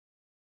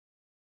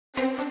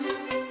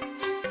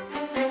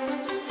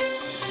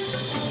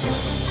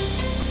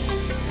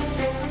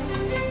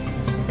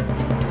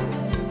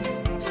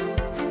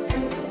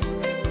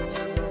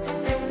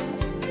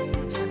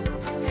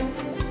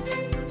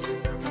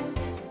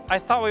I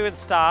thought we would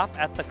stop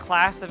at the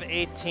Class of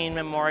 18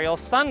 Memorial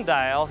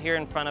Sundial here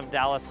in front of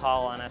Dallas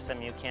Hall on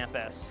SMU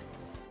campus.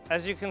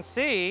 As you can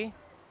see,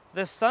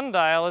 this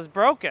sundial is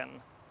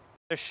broken.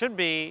 There should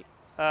be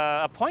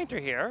a pointer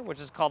here,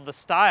 which is called the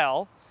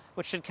style,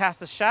 which should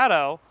cast a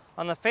shadow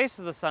on the face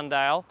of the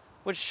sundial,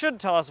 which should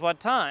tell us what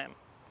time.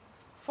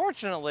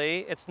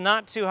 Fortunately, it's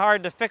not too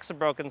hard to fix a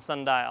broken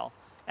sundial.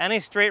 Any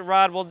straight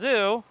rod will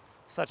do,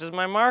 such as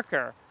my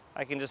marker.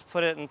 I can just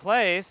put it in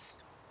place,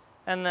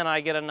 and then I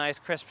get a nice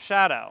crisp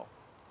shadow.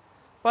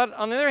 But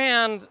on the other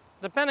hand,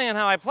 depending on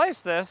how I place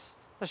this,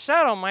 the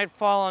shadow might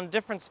fall on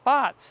different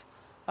spots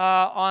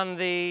on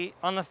the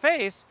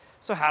face,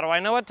 so how do I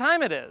know what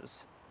time it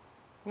is?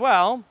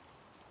 Well,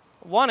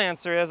 one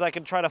answer is I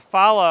could try to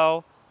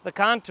follow the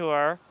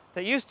contour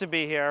that used to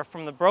be here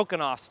from the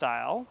broken off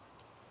style.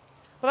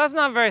 But that's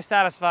not very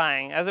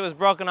satisfying. As it was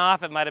broken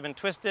off, it might have been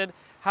twisted.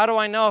 How do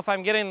I know if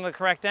I'm getting the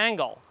correct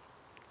angle?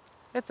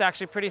 It's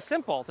actually pretty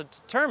simple to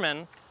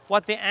determine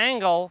what the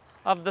angle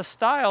of the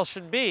style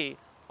should be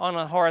on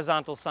a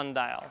horizontal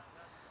sundial.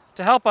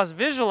 To help us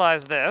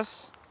visualize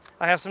this,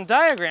 I have some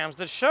diagrams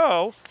that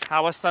show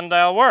how a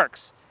sundial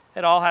works.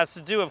 It all has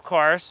to do, of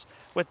course,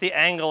 with the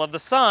angle of the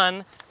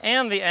sun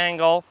and the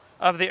angle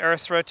of the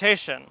Earth's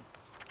rotation.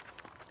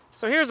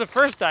 So here's a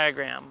first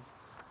diagram.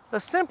 The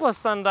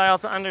simplest sundial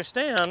to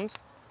understand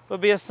would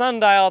be a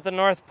sundial at the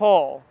North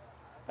Pole.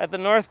 At the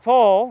North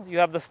Pole, you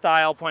have the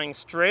style pointing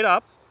straight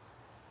up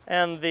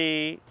and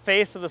the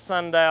face of the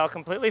sundial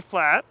completely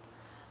flat.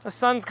 The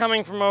sun's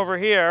coming from over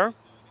here.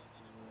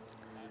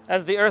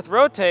 As the Earth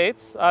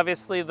rotates,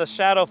 obviously the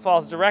shadow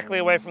falls directly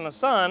away from the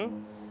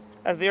sun.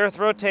 As the Earth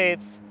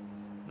rotates,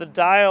 the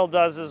dial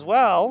does as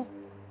well.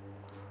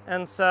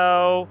 And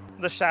so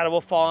the shadow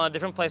will fall in a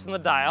different place in the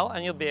dial,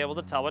 and you'll be able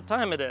to tell what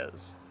time it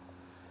is.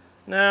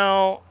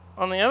 Now,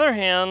 on the other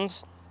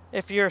hand,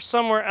 if you're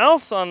somewhere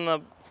else on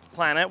the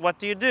planet, what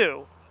do you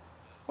do?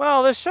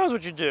 Well, this shows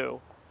what you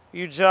do.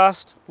 You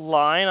just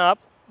line up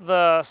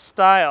the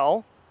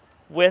style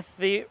with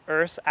the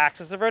Earth's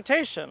axis of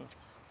rotation.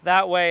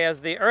 That way,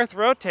 as the Earth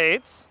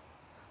rotates,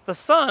 the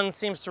sun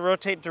seems to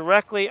rotate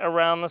directly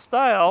around the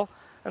style,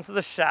 and so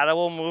the shadow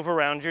will move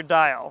around your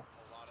dial.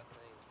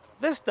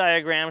 This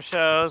diagram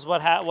shows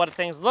what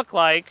things look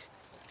like.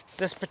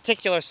 This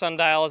particular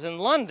sundial is in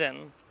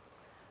London.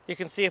 You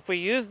can see if we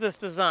use this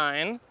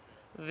design,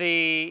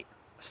 the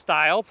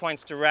style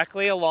points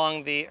directly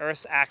along the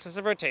Earth's axis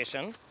of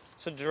rotation,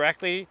 so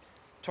directly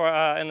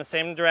in the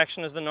same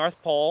direction as the North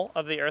Pole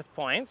of the Earth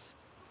points.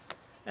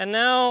 And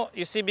now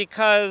you see,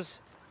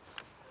 because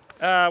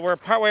we're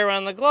partway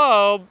around the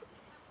globe,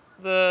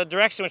 the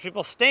direction in which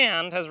people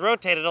stand has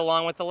rotated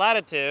along with the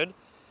latitude.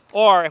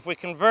 Or if we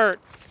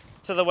convert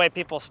to the way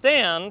people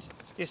stand,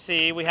 you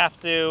see we have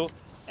to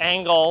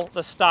angle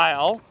the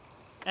style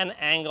and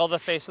angle the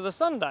face of the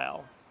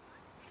sundial.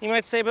 You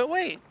might say, but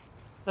wait,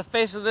 the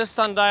face of this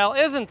sundial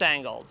isn't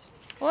angled.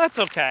 Well, that's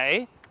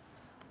okay.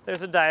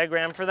 There's a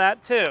diagram for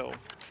that too.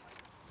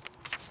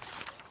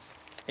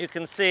 You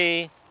can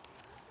see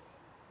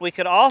we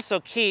could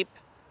also keep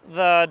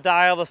the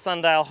dial, the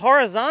sundial,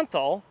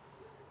 horizontal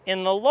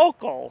in the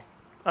local,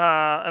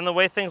 and the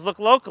way things look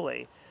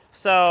locally.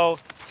 So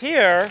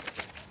here,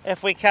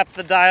 if we kept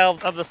the dial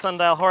of the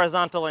sundial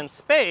horizontal in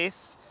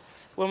space,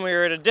 when we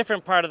were at a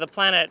different part of the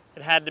planet,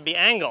 it had to be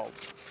angled.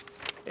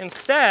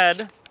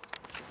 Instead,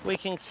 we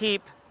can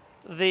keep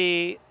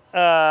the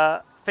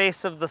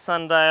face of the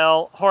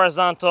sundial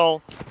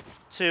horizontal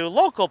to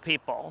local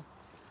people.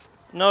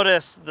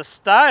 Notice the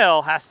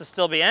style has to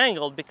still be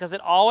angled because it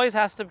always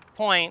has to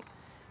point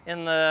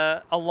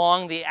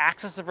along the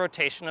axis of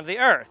rotation of the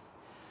Earth.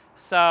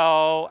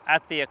 So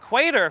at the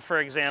equator, for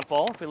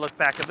example, if we look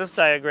back at this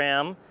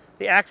diagram,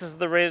 the axis of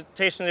the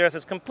rotation of the Earth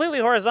is completely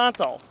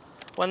horizontal.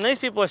 When these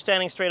people are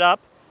standing straight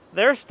up,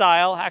 their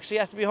style actually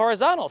has to be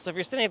horizontal. So if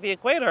you're standing at the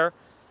equator,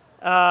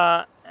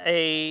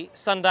 a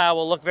sundial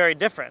will look very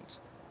different.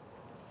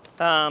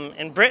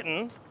 In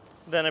Britain,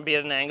 then it'd be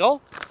at an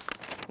angle.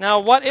 Now,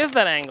 what is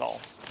that angle?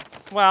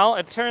 Well,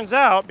 it turns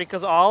out,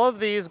 because all of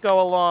these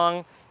go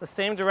along the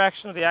same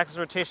direction of the axis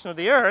of rotation of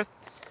the Earth,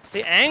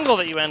 the angle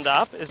that you end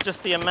up is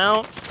just the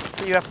amount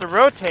that you have to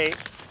rotate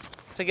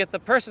to get the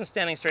person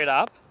standing straight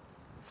up,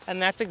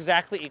 and that's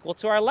exactly equal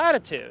to our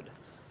latitude.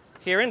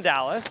 Here in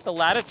Dallas, the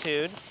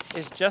latitude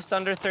is just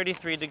under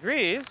 33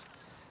 degrees,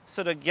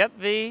 so to get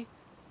the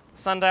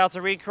sundial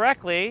to read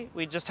correctly,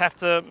 we just have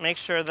to make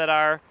sure that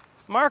our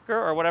marker,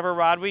 or whatever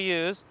rod we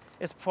use,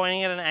 is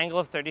pointing at an angle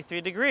of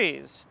 33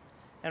 degrees.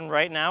 And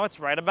right now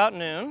it's right about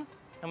noon,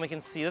 and we can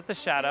see that the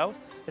shadow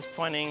is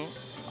pointing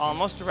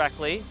almost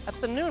directly at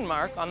the noon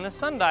mark on this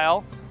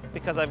sundial,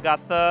 because I've got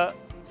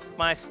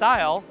my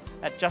style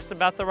at just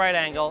about the right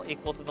angle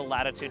equal to the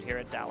latitude here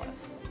at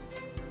Dallas.